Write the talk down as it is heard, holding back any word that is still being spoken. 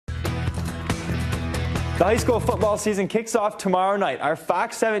The high school football season kicks off tomorrow night. Our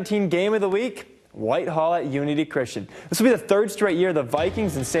Fox 17 game of the week, Whitehall at Unity Christian. This will be the third straight year the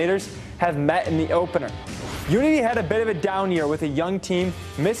Vikings and Satyrs have met in the opener. Unity had a bit of a down year with a young team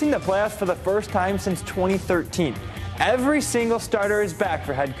missing the playoffs for the first time since 2013. Every single starter is back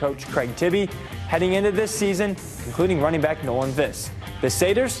for head coach Craig Tibby heading into this season, including running back Nolan Viss. The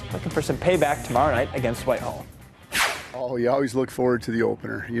Satyrs looking for some payback tomorrow night against Whitehall. Oh, you always look forward to the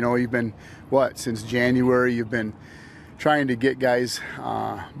opener. You know, you've been, since January, you've been trying to get guys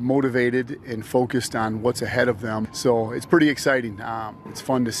motivated and focused on what's ahead of them. So it's pretty exciting. It's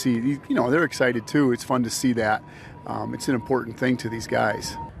fun to see. You know, they're excited too. It's fun to see that. It's an important thing to these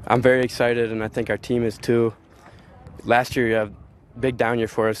guys. I'm very excited, and I think our team is too. Last year, you have a big down year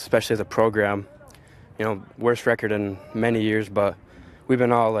for us, especially as a program. You know, worst record in many years, but we've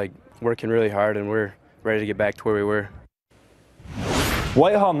been all working really hard, and we're ready to get back to where we were.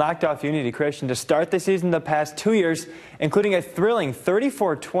 Whitehall knocked off Unity Christian to start the season the past 2 years, including a thrilling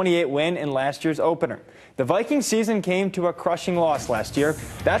 34-28 win in last year's opener. The Viking season came to a crushing loss last year.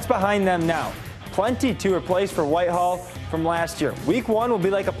 That's behind them now. Plenty to replace for Whitehall from last year. Week 1 will be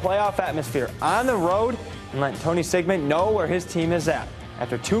like a playoff atmosphere on the road and let Tony Sigmund know where his team is at.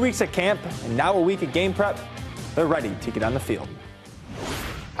 After 2 weeks at camp and now a week of game prep, they're ready to get on the field.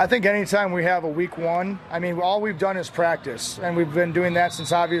 I think anytime we have a week 1, I mean, all we've done is practice, and we've been doing that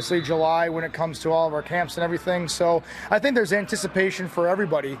since obviously July when it comes to all of our camps and everything. So I think there's anticipation for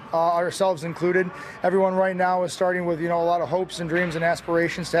everybody, ourselves included. Everyone right now is starting with, a lot of hopes and dreams and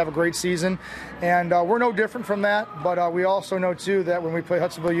aspirations to have a great season, and we're no different from that. But we also know too that when we play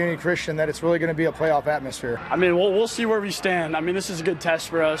Hudsonville Unity Christian, that it's really going to be a playoff atmosphere. I mean, we'll see where we stand. I mean, this is a good test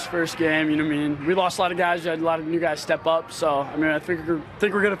for us, first game. You know what I mean? We lost a lot of guys. We had a lot of new guys step up. So I mean, I think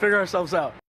we're going to figure ourselves out.